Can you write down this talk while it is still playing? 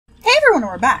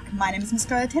we're back. My name is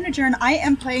MissScarletTanager, and I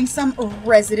am playing some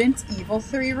Resident Evil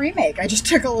 3 Remake. I just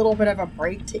took a little bit of a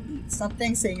break to eat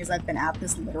something, seeing as I've been at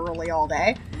this literally all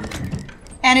day.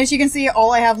 And as you can see,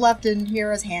 all I have left in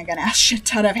here is handgun ammo. Shit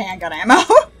ton of handgun ammo.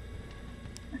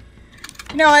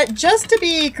 You know what? Just to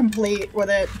be complete with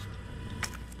it,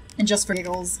 and just for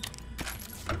giggles.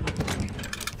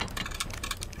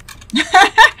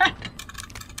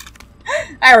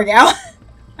 There we go.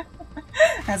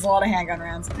 Has a lot of handgun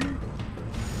rounds.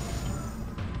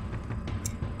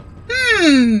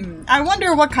 I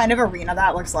wonder what kind of arena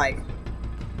that looks like.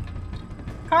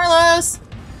 Carlos!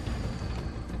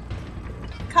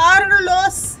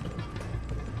 Carlos!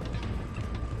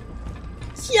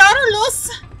 Carlos!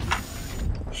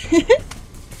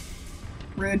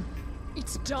 Rude.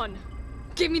 It's done.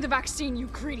 Give me the vaccine, you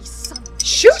greedy son of a bitch.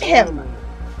 Shoot him!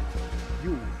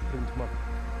 You and Mother.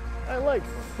 I like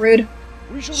her. Rude.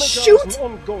 We shall make Shoot ours an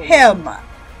ongoing. him!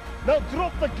 Now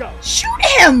drop the gun. Shoot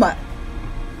him!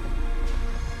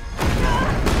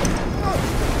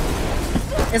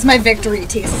 It's my victory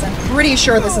tease. I'm pretty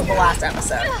sure this is the last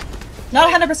episode. Not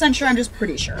 100% sure, I'm just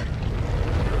pretty sure.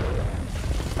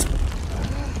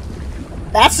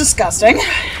 That's disgusting.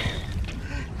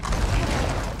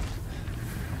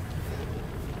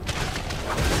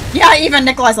 Yeah, even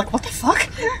Nikolai's like, what the fuck?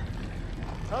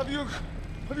 Have you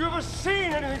ever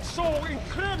seen anything so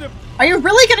incredible? Are you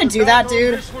really gonna do that,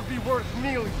 dude? This would be worth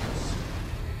millions.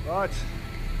 But,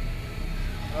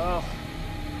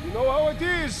 you know how it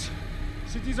is.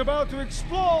 City's about to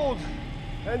explode,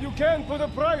 and you can't put a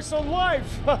price on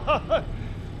life.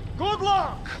 Good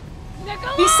luck.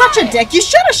 Nikolai! He's such a dick. You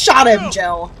should have shot him,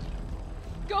 Jill.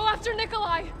 Go after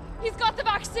Nikolai. He's got the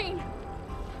vaccine.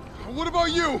 What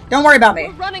about you? Don't worry about me.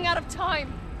 We're running out of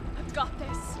time. I've got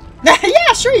this.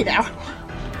 Yeah, sure you do.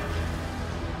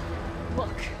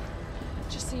 Look,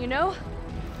 just so you know,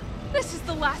 this is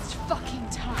the last fucking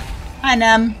time. Hi,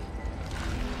 Nem.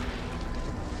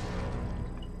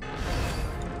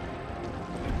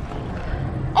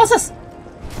 What's this?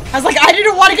 I was like, I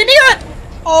didn't want to get near it!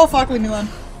 Oh, fuck, leave me alone.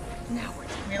 Now we're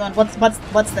Leave me alone.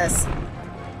 What's this?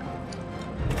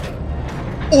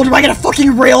 Oh, do I get a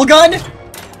fucking railgun?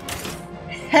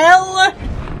 Hell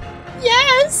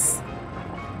yes!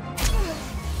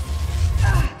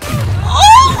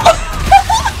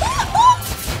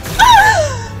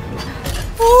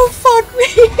 Oh, fuck me!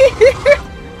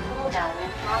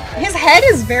 His head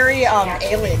is very,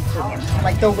 alien themed.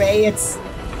 Like, the way it's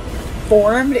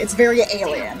formed, it's very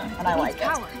alien, and I like it.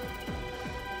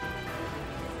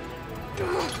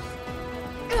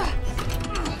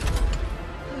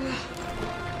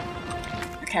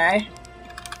 Okay.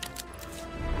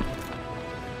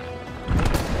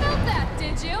 Felt that,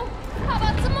 did you? How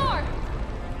about some more?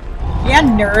 Yeah,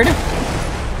 nerd.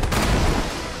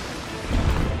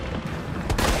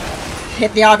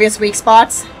 Hit the obvious weak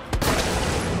spots.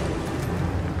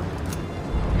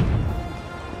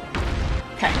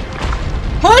 Okay.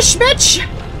 Push, bitch!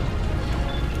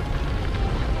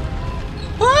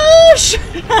 Push!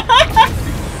 Okay,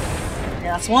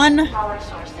 that's one.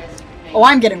 Oh,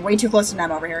 I'm getting way too close to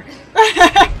Nem over here.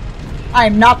 I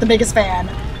am not the biggest fan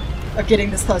of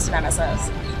getting this close to Nemesis.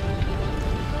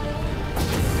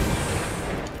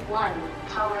 One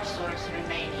power source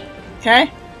remaining.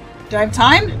 Okay. Do I have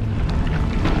time?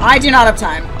 I do not have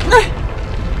time.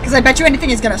 Because I bet you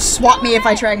anything is gonna swat me if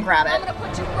I try and grab I'm it. gonna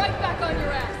put you right back on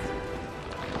your ass.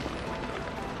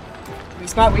 Weak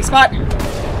spot, weak spot.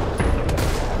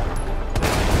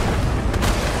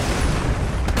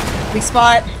 Weak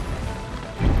spot.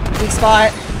 Weak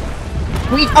spot.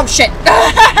 Weak. Oh shit!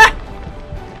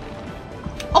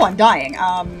 Oh, I'm dying.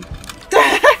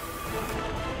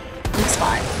 Weak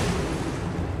spot.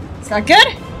 Is that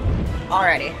good?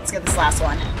 Alrighty, let's get this last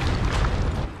one.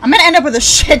 I'm gonna end up with a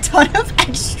shit ton of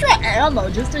extra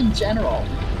ammo, just in general.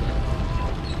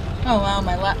 Oh wow,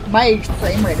 my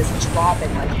frame rate is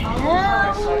dropping like hell.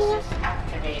 Power sources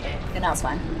activated. And now it's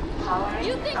fine. Powering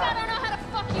You think I up. don't know how to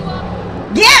fuck you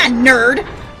up? Yeah, nerd!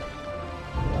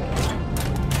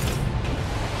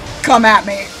 Come at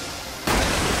me.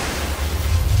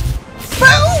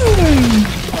 Boom!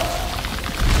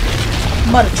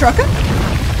 Mother trucker?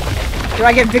 Do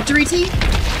I get victory tea?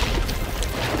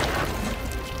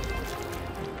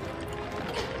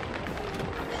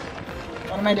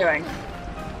 What am I doing?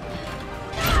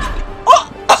 Oh!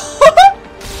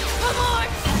 Come on!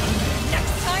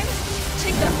 Next time,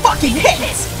 take the Fucking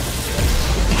hit!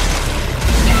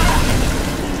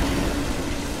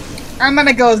 I'm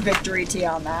gonna go with victory tea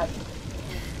on that.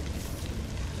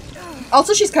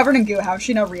 Also, she's covered in goo. How is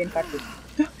she not reinfected?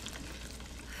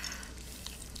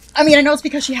 I mean, I know it's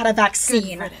because she had a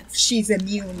vaccine. Good riddance. She's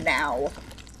immune now.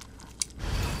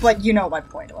 But you know what my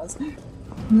point was.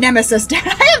 Nemesis. I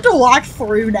have to walk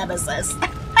through Nemesis.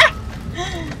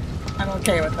 I'm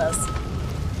okay with this.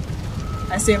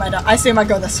 I assume I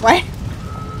go this way.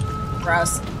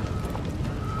 Gross.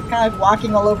 Kind of like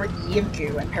walking all over Eve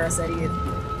goo and Parasite Eve.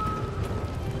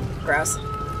 Gross.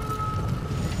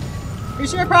 We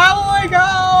should probably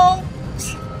go!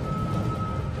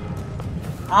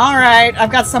 Alright,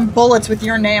 I've got some bullets with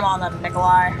your name on them,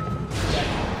 Nikolai. You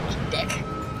dick. Can't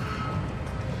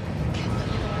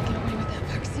let Nikolai get away with that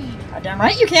vaccine. Goddamn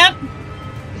right you can't! I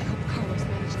hope Carlos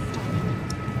managed to stop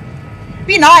it.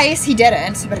 Be nice, he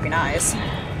didn't, but it'd be nice.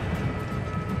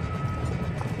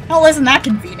 Hell, isn't that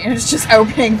convenient? It's just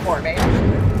opening for me. I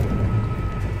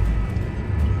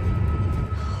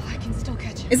can still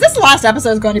catch him. Is this last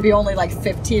episode going to be only like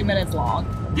 15 minutes long?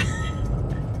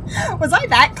 Was I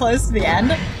that close to the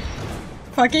end?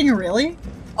 Fucking really?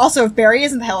 Also, if Barry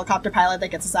isn't the helicopter pilot that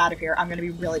gets us out of here, I'm gonna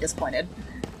be really disappointed.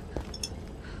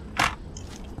 Oh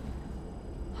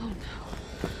no.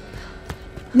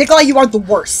 Nikolai, you are the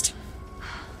worst.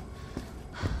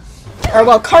 Or,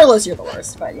 well, Carlos, you're the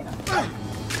worst, but, you know.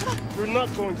 We're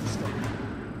not going to stop.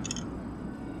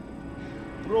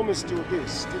 Promised you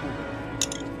this, didn't we?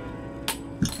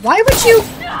 Why would you—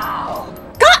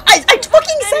 God, I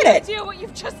fucking said Any it! idea what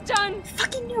you've just done?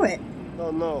 Fucking knew it.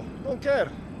 No, don't care.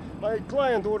 My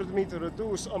client ordered me to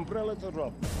reduce Umbrella to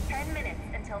rubble. 10 minutes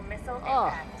until missile Ah.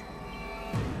 impact.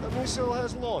 The missile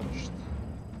has launched.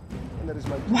 And that is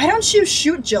my Why don't you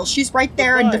shoot Jill? She's right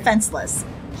there and Goodbye. defenseless.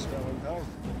 Miss Valentine.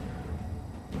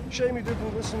 Shame you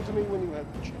didn't listen to me when you had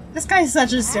the chance. This guy is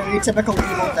such a stereotypical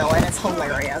evil villain, it's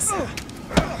hilarious.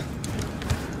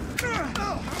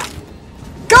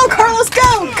 Go, Carlos,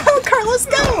 go! Go, Carlos,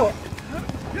 go!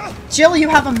 Jill, you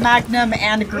have a magnum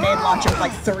and a grenade launcher with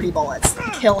like 30 bullets.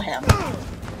 Kill him.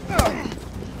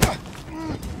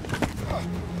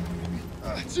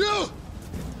 Jill!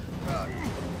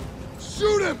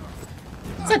 Shoot him!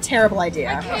 It's a terrible I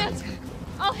idea. can't.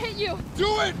 I'll hit you.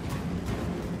 Do it!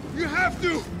 You have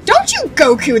to! Don't you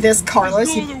Goku this, Carlos,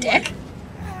 There's no you other dick! way.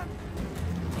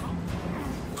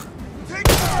 Take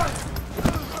it!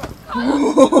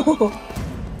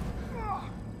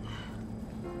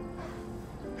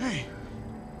 Hey,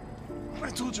 I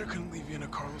told you I couldn't leave you in a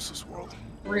Carlos's world.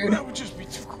 Rude. That would just be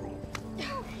too cruel.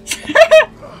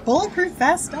 Bulletproof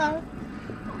vest,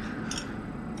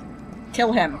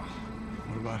 Kill him.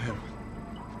 What about him?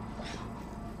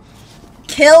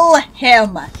 Kill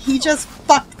him! He just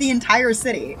fucked the entire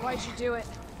city. Why'd you do it?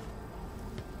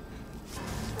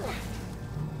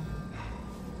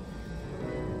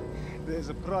 There's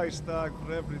a price tag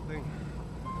for everything.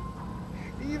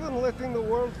 Even letting the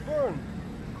world burn.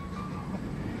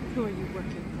 Who are you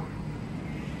working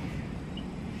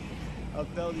for? I'll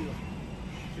tell you.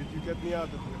 If you get me out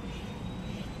of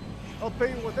here. I'll pay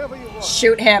you whatever you want.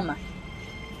 Shoot him.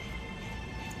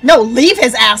 No, leave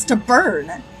his ass to burn.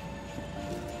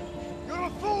 You're a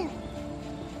fool!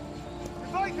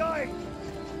 If I die,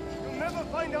 you'll never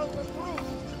find out the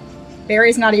truth.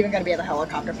 Barry's not even gonna be the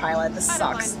helicopter pilot. This I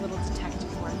don't sucks. mind a little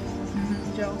detective work.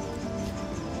 Joe.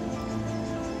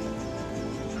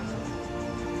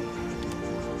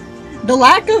 The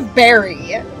lack of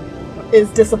Barry is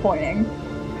disappointing.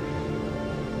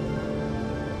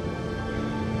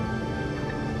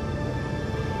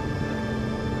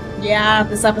 Yeah,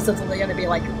 this episode's only gonna be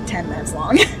like 10 minutes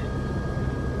long.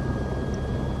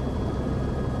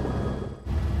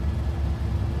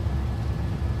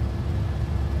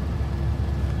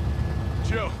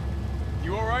 Jill,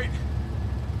 you alright?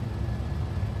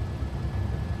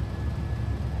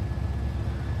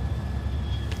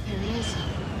 There it is.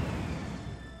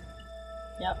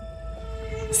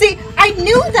 Yep. See, I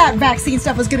knew that vaccine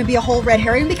stuff was gonna be a whole red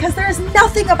herring because there's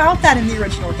nothing about that in the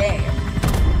original game.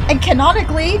 And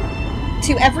canonically,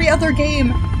 to every other game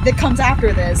that comes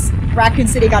after this, Raccoon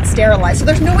City got sterilized. So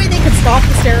there's no way they could stop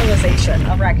the sterilization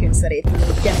of Raccoon City through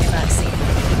getting a vaccine.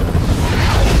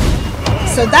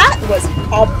 So that was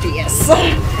obvious.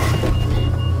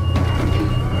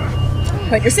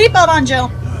 Put your seatbelt on, Jill.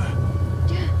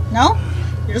 No?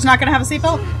 You're just not gonna have a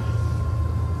seatbelt?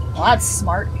 Well, that's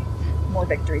smart. More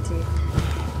victory tea.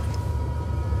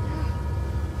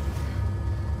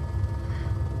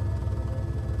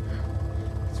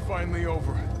 It's finally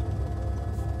over.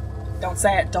 Don't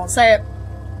say it. Don't say it.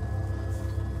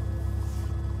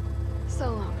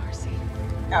 So long, Marcy.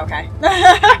 Okay.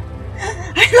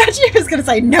 I thought she was gonna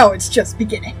say, no, it's just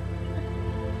beginning.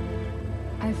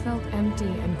 I felt empty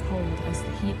and cold as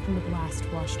the heat from the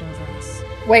blast washed over us.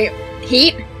 Wait,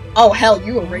 heat? Oh hell,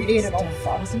 you irradiated all Death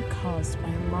fuck. wasn't caused by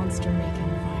a monster-making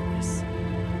virus.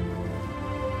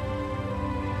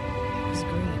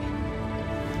 is greed.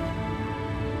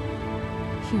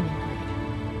 Human greed.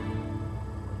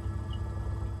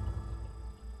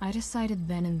 I decided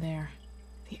then and there,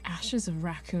 the ashes of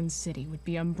Raccoon City would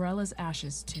be Umbrella's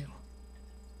ashes too.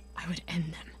 I would end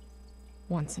them,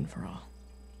 once and for all.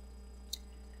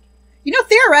 You know,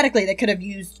 theoretically, they could have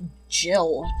used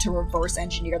Jill to reverse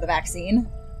engineer the vaccine.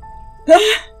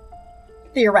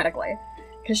 Theoretically.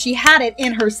 Because she had it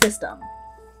in her system.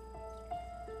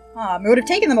 It would have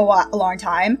taken them a long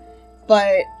time,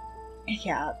 but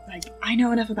yeah, like, I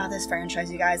know enough about this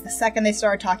franchise, you guys. The second they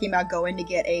started talking about going to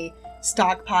get a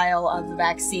stockpile of the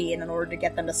vaccine in order to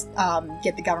get them to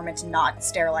get the government to not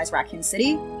sterilize Raccoon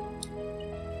City,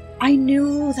 I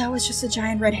knew that was just a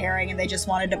giant red herring and they just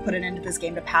wanted to put it into this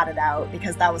game to pad it out,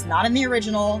 because that was not in the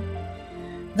original.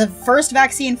 The first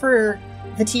vaccine for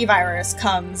the T-virus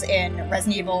comes in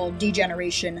Resident Evil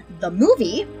Degeneration, the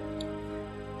movie,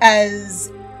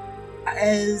 as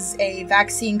a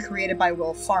vaccine created by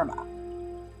Will Pharma.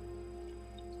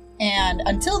 And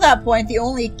until that point, the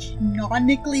only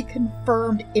canonically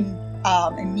confirmed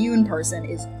immune person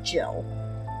is Jill.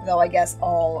 Though I guess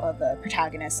all of the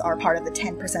protagonists are part of the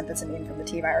 10% that's immune from the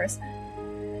T-virus.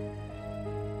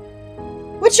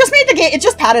 Which just made the game, it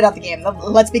just padded out the game.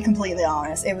 Let's be completely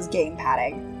honest, it was game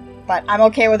padding. But I'm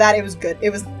okay with that, it was good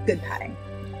padding.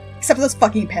 Except for those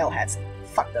fucking pale heads.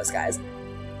 Fuck those guys.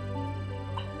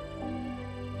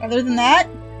 Other than that,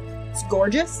 it's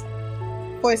gorgeous.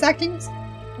 Voice acting is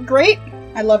great.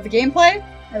 I love the gameplay.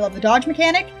 I love the dodge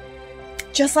mechanic.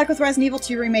 Just like with Resident Evil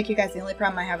 2 Remake, you guys, the only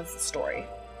problem I have is the story.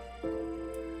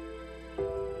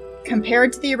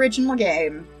 Compared to the original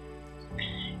game,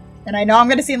 and I know I'm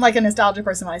gonna seem like a nostalgia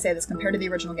person when I say this, compared to the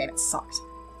original game, it sucked.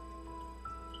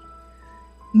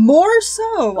 More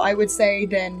so, I would say,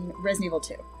 than Resident Evil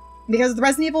 2. Because with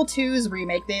Resident Evil 2's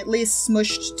remake, they at least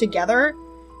smushed together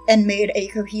and made a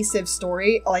cohesive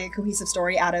story,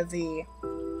 out of the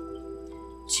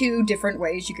two different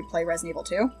ways you could play Resident Evil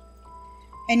 2.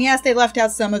 And yes, they left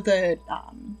out some of the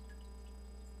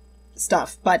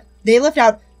stuff, but they left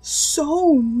out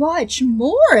so much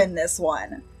more in this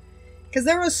one. Because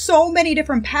there were so many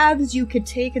different paths you could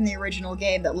take in the original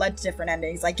game that led to different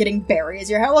endings, like getting Barry as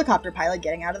your helicopter pilot,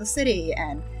 getting out of the city,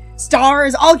 and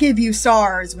stars, I'll give you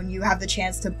stars when you have the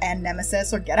chance to end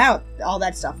Nemesis or get out, all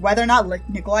that stuff. Whether or not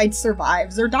Nikolai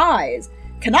survives or dies.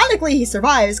 Canonically, he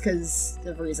survives because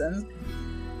of reasons.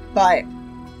 But,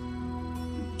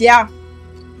 yeah.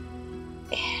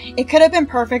 It could have been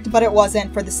perfect, but it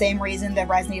wasn't, for the same reason that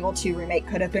Resident Evil 2 Remake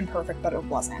could have been perfect, but it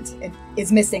wasn't. It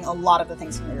is missing a lot of the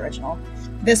things from the original.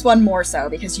 This one more so,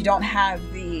 because you don't have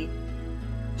the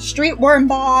street worm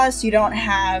boss, you don't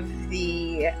have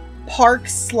the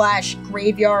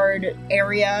park/graveyard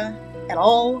area at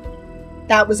all.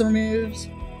 That was removed.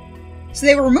 So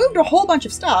they removed a whole bunch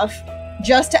of stuff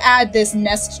just to add this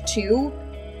Nest 2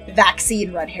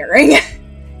 vaccine red herring.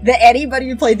 That anybody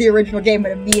who played the original game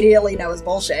would immediately know is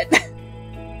bullshit.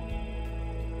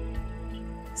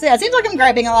 So yeah, it seems like I'm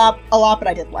griping a lot, but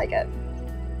I did like it.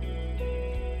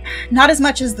 Not as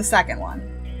much as the second one.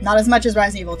 Not as much as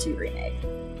Resident Evil 2 Remake.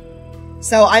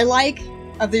 So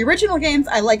of the original games,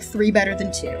 I like 3 better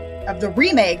than 2. Of the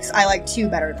remakes, I like 2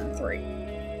 better than 3.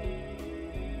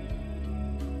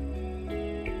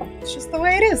 It's just the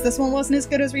way it is. This one wasn't as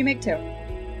good as Remake 2.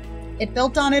 It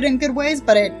built on it in good ways,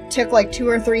 but it took like 2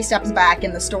 or 3 steps back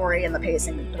in the story and the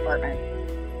pacing department.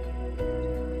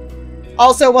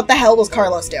 Also, what the hell was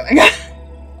Carlos doing?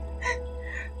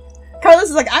 Carlos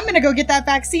is like, I'm gonna go get that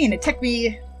vaccine. It took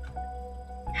me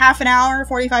half an hour,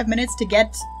 45 minutes to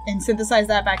get and synthesize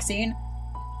that vaccine.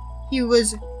 He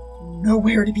was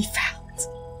nowhere to be found.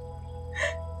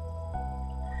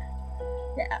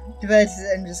 Yeah, but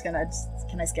I'm just gonna...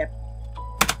 Can I skip?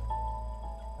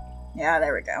 Yeah,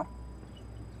 there we go.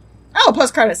 Oh,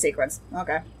 post-credit sequence.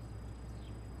 Okay.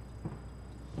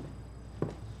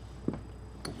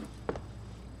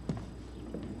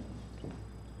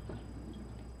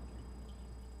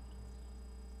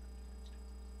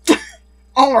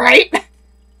 Alright!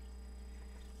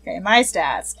 Okay, my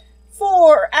stats.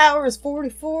 4 hours,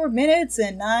 44 minutes,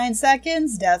 and 9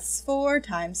 seconds. Deaths 4,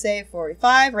 time save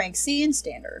 45, rank C and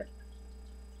standard.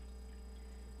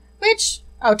 Which...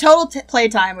 Oh, total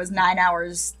playtime was 9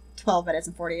 hours, 12 minutes,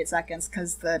 and 48 seconds,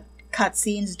 because the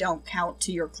cutscenes don't count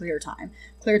to your clear time.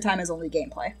 Clear time is only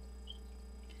gameplay.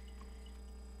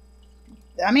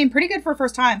 I mean, pretty good for a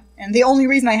first time. And the only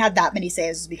reason I had that many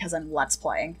saves is because I'm Let's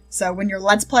Playing. So when you're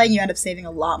Let's Playing, you end up saving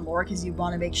a lot more, because you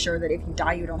want to make sure that if you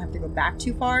die, you don't have to go back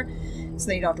too far, so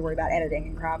then you don't have to worry about editing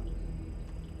and crap.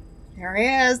 There he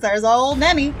is. There's old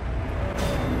Nemi.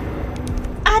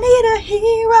 I need a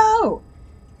hero!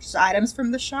 Just items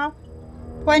from the shop.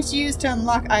 Points used to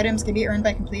unlock items can be earned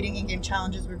by completing in-game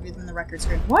challenges reviewed in the record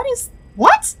screen. What?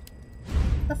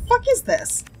 The fuck is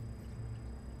this?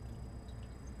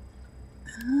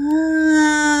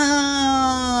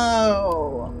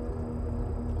 Oh.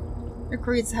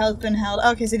 Recruits has been held.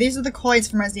 Okay, so these are the coins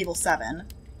from Resident Evil 7.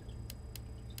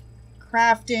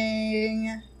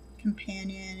 Crafting.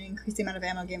 Companion. Increase the amount of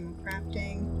ammo game when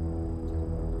crafting.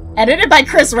 Edited by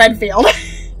Chris Redfield.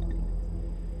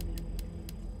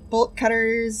 Bolt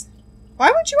cutters.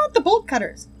 Why would you want the bolt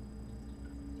cutters?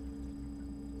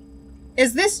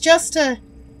 Is this just to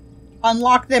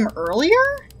unlock them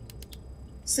earlier?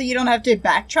 So you don't have to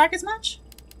backtrack as much?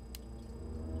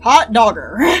 Hot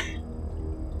dogger.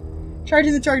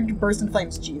 Charging the charge to burst in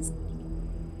flames. Jeez.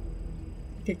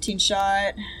 15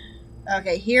 shot.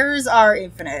 Okay, here's our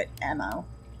infinite ammo.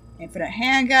 Infinite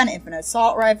handgun, infinite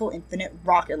assault rifle, infinite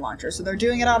rocket launcher. So they're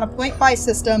doing it on a point-buy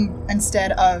system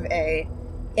instead of a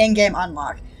in-game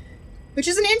unlock. Which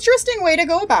is an interesting way to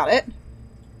go about it.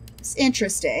 It's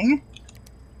interesting.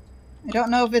 I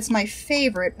don't know if it's my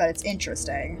favorite, but it's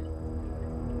interesting.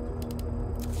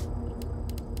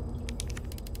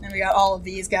 And we got all of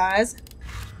these guys.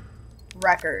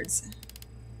 Records.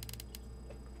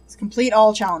 Let's complete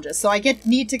all challenges. So I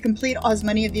need to complete as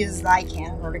many of these as I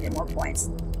can in order to get more points.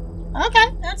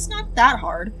 Okay, that's not that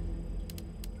hard.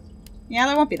 Yeah,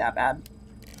 that won't be that bad.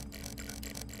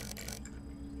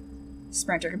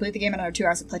 Sprinter. Complete the game in under 2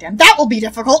 hours of playtime. That will be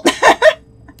difficult!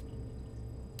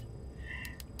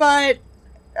 But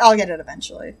I'll get it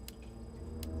eventually.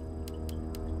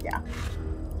 Yeah.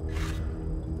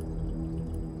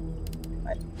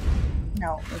 What?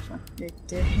 No, which one?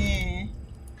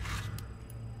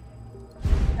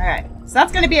 Alright, so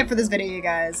that's gonna be it for this video, you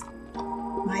guys.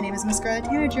 My name is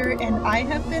MissScarletTanager, and I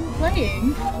have been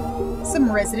playing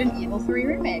some Resident Evil 3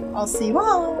 Remake. I'll see you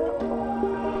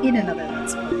all in another